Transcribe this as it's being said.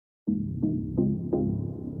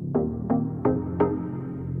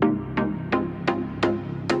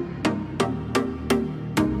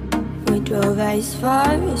drove as far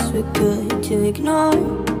as we could to ignore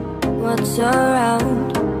what's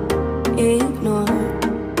around, ignore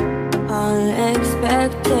all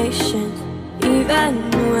expectations, even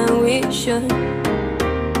when we should.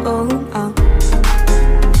 Oh, out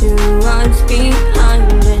to what's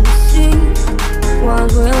behind and see what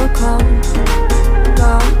will come.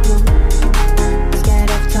 God, no.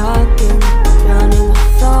 Scared of talking, drowning my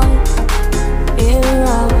thoughts in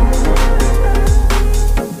love.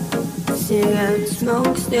 Cigarette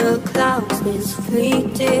smoke still clouds this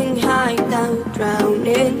fleeting hideout,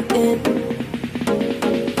 drowning in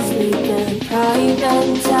sleep and pride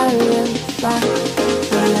and terrified.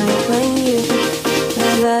 I like when you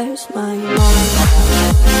traverse my mind.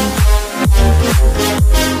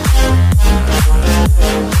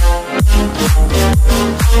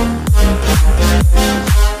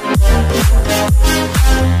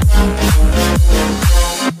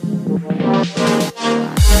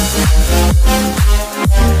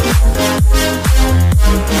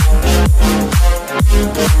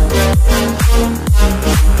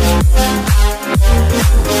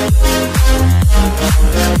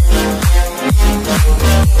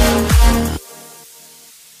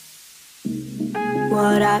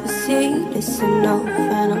 What I've seen is enough,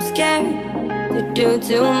 and I'm scared to do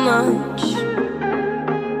too much.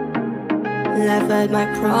 Laugh at my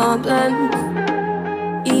problems,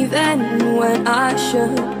 even when I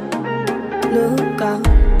should. Look up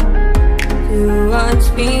to what's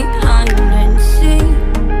behind and see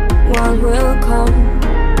what will come.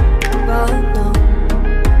 But no,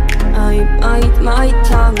 I bite my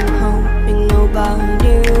tongue, hoping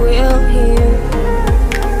nobody will hear.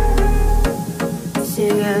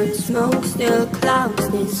 Cigarette smoke still clouds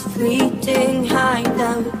this fleeting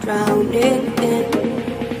hideout, drowning in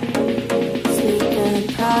sleep and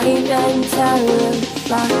pride and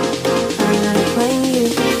terrified. I like when you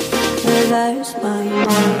traverse my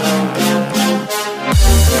mind.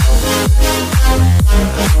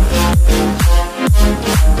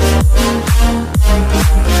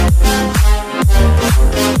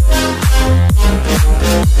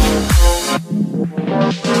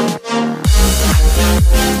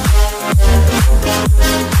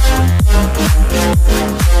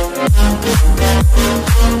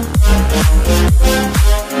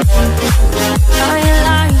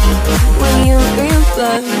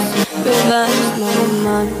 Reverse my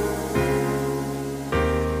mind.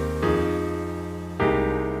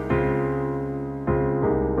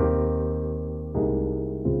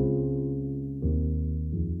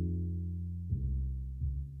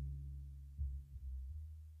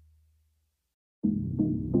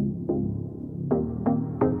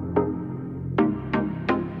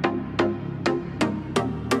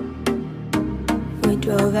 We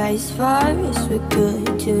drove as far as we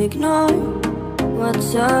could to ignore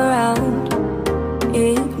what's around,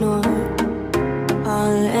 ignore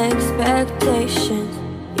all expectations,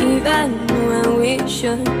 even when we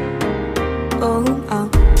should. Oh,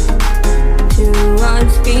 out to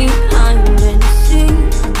what's behind and see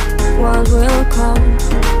what will come.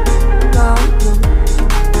 God, no.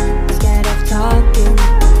 Scared of talking,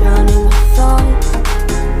 drowning my thoughts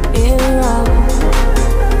in love.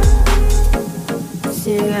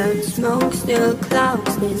 Cigarette smoke still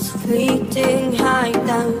clouds this fleeting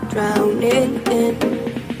hideout, drowning in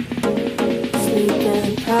sleep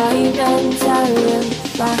and pride and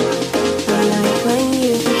terrified. I like when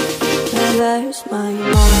you traverse my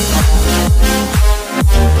mind.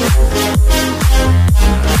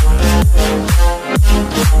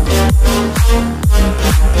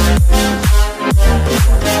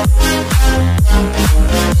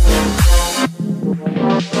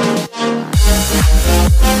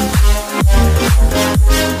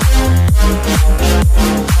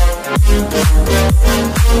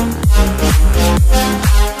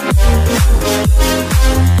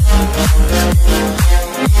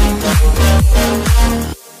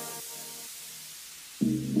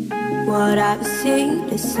 What I've seen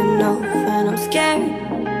is enough, and I'm scared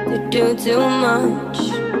to do too much.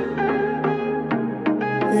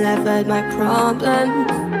 Laugh at my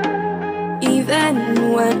problems, even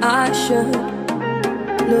when I should.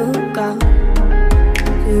 Look up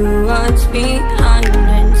to what's behind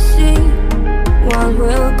and see what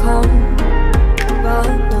will come. But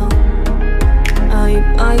no, I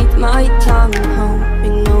bite my tongue,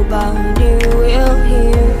 hoping nobody will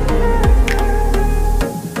hear.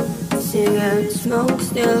 Cigarette smoke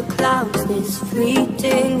still clouds this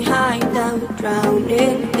fleeting hideout,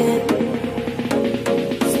 drowning in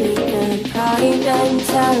sleep and pride and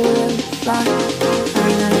terrified. I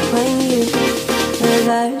like when you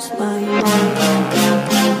traverse my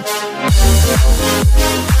mind.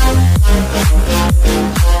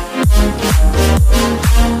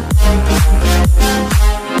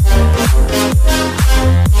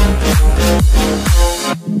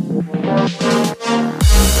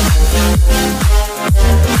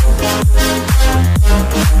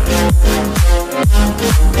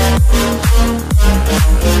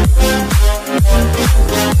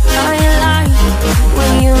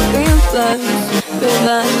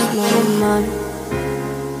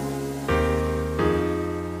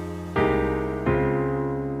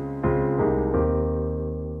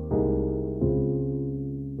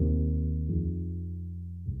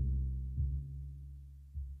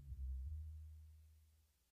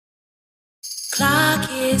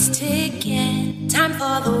 is ticking, time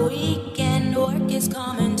for the weekend, work is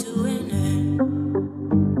coming to an end.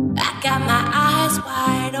 I got my eyes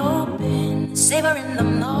wide open, savoring the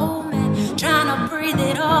moment, trying to breathe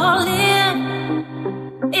it all in.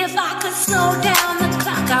 If I could slow down the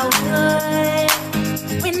clock, I would.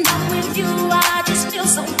 When I'm with you, I just feel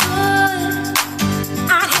so good.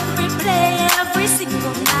 I'd hit replay every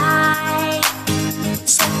single night.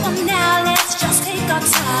 So for now, let's just take our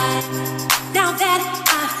time. Now that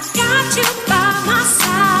I've got you by my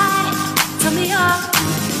side, tell me are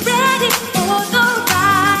you ready for the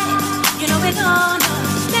ride? You know we're gonna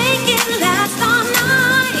make it last all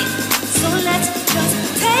night. So let's just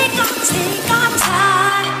take our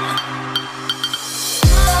time.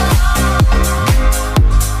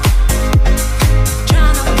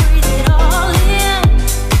 Trying to breathe it all in.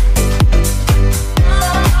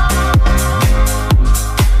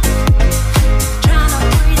 Trying to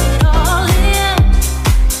breathe it all in.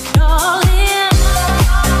 All in.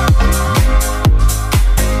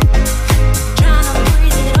 Trying to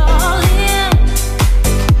breathe it all in.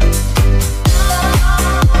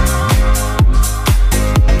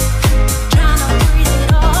 Trying to breathe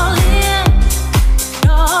it all in.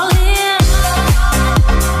 All in.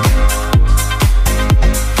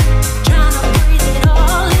 Trying to breathe it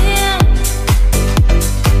all in.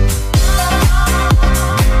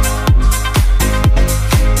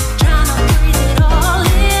 Trying to breathe it all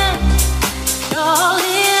in. All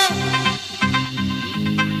in.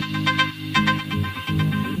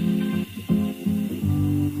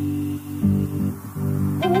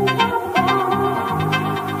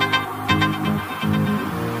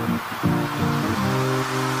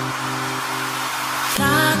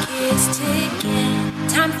 Clock is ticking,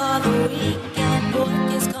 time for the weekend,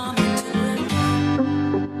 work is coming to an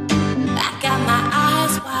end. I got my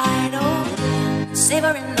eyes wide open,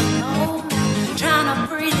 savoring the moment, trying to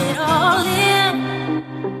breathe it all in.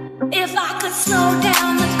 If I could slow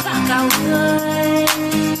down the clock, I would.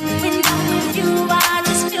 When I'm with you, I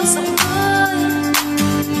just feel so good.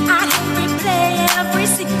 I'd hit replay every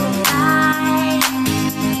single night.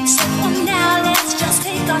 So for now, let's just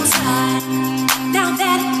take our time. Now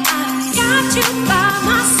that I've got you by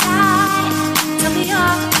my side, tell me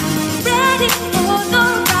are you ready for the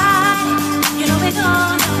ride? You know we're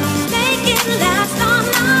gonna make it last all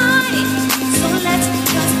night. So let's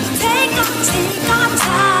just take our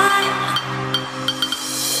time.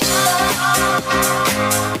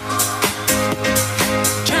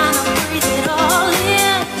 Trying to breathe it all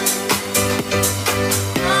in.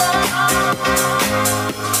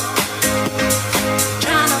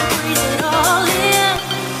 Trying to breathe it all in.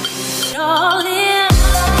 All in.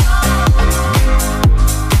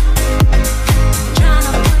 Trying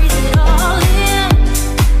to breathe it all in.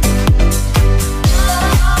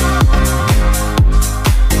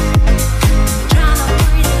 Trying to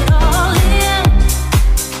breathe it all in.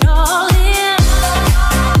 All in.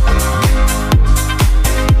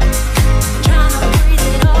 Trying to breathe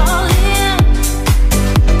it all in.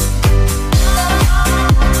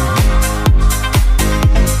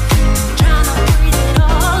 Trying to breathe it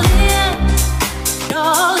all in.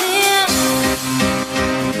 All in.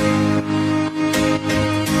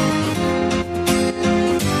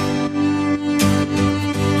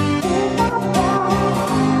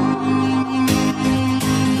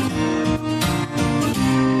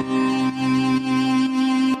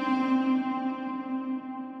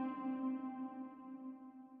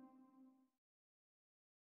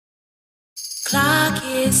 Clock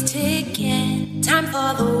is ticking, time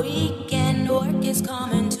for the weekend, work is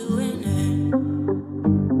coming to an end.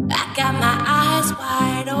 I got my eyes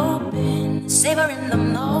wide open, savoring the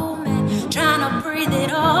moment, trying to breathe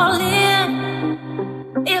it all in.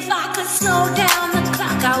 If I could slow down the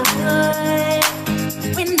clock, I would.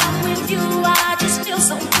 When I'm with you, I just feel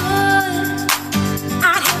so good.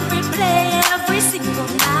 I'd hit replay every single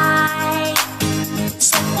night.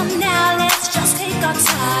 So for now, let's just take our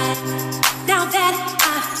time. Now that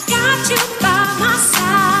I've got you by my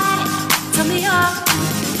side, tell me are you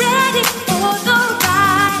ready for the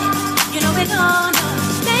ride? You know we're gonna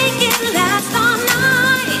make it last all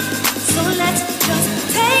night. So let's just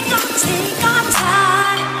take our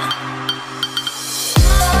time.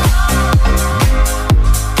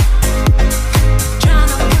 Trying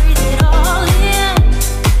to breathe it all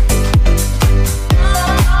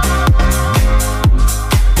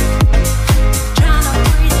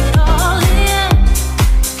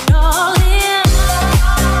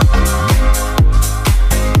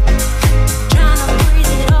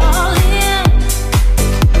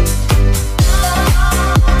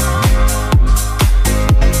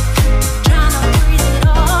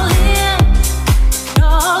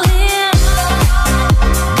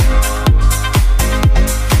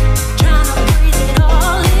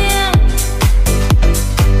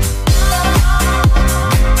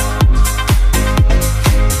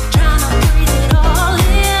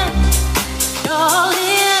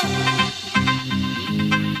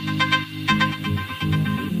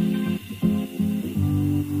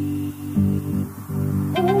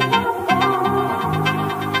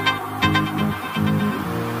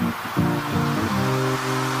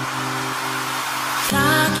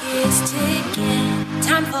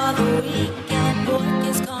weekend, work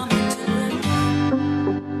is coming to an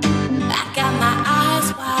end. I got my eyes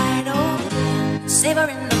wide open,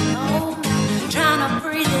 savoring the moment, trying to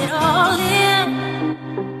breathe it all in.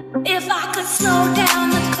 If I could slow down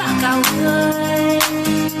the clock, I would.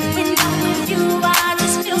 When I'm with you, I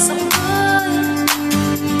just feel so good.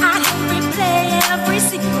 I'd hit replay every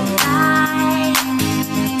single night.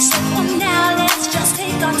 So for now, let's just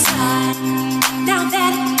take our time. Now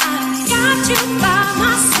that I've got you by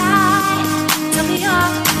my side, tell me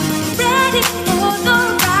you're ready for the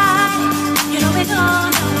ride. You know we're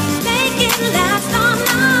gonna make it last all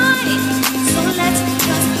night. So let's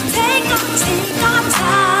just take our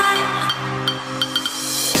time.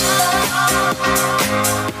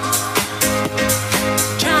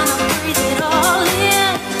 Trying to breathe it all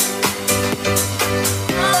in.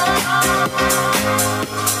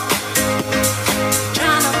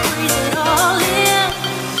 Trying to breathe it all in.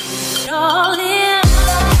 It all in.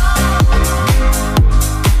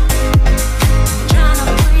 Trying to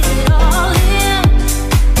breathe it all in.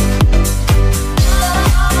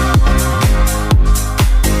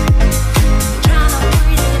 Trying to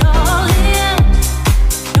breathe it all in.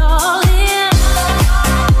 It all in.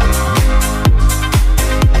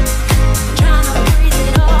 Trying to breathe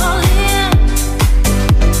it all in.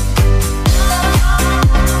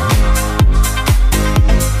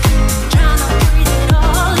 Trying to breathe it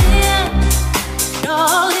all in. It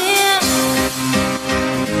all in.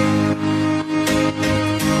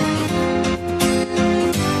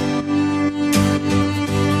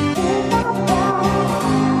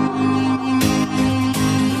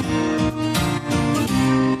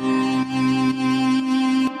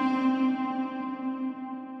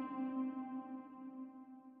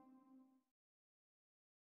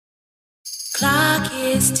 Clock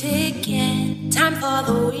is ticking, time for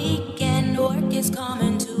the weekend, work is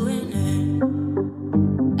coming to an end.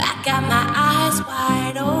 I got my eyes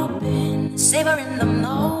wide open, savoring the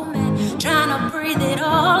moment, trying to breathe it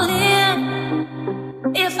all in.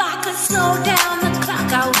 If I could slow down the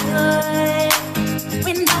clock, I would.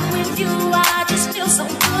 When I'm with you, I just feel so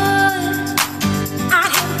good.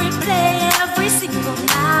 I'd hit replay every single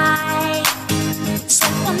night. So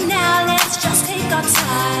for now, let's just take our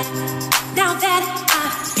time. Now that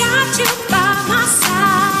I've got you by my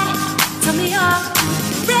side, tell me you're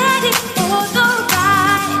ready for the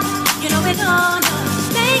ride. You know we're gonna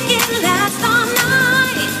make it last all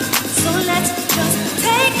night. So let's just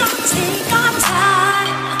take our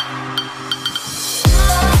time.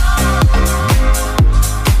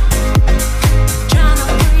 Trying to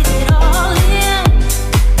breathe it all in.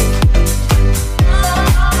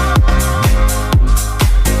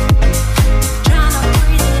 Trying to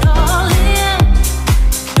breathe it all in.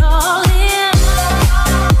 It all in.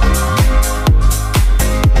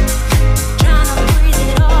 Trying to breathe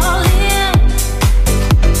it all in.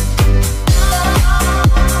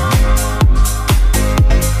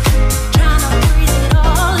 Trying to breathe it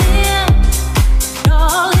all in. It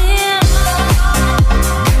all in.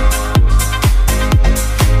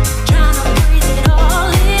 Trying to breathe it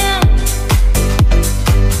all in.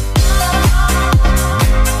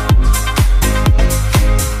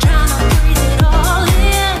 Trying to breathe it all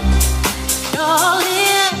in. It all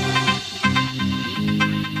in.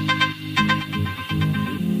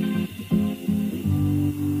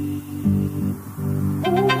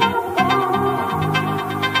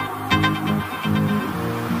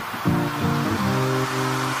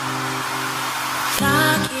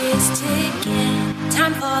 Clock is ticking,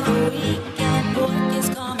 time for the weekend, work is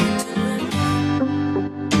coming to an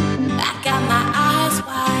end. I got my eyes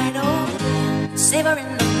wide open,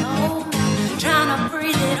 savoring the moment, trying to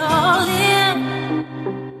breathe it all in.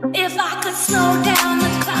 If I could slow down the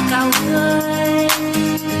clock, I would.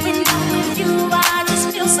 When I'm with you, I just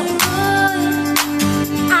feel so good.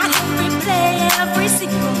 I'd hit replay every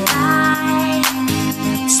single night.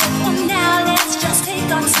 So for now, let's just take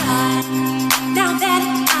our time. Now that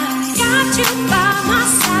I've got you by my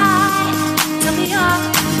side, tell me you're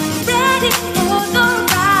ready for the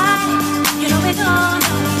ride. You know we're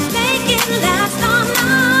gonna make it last all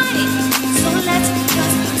night.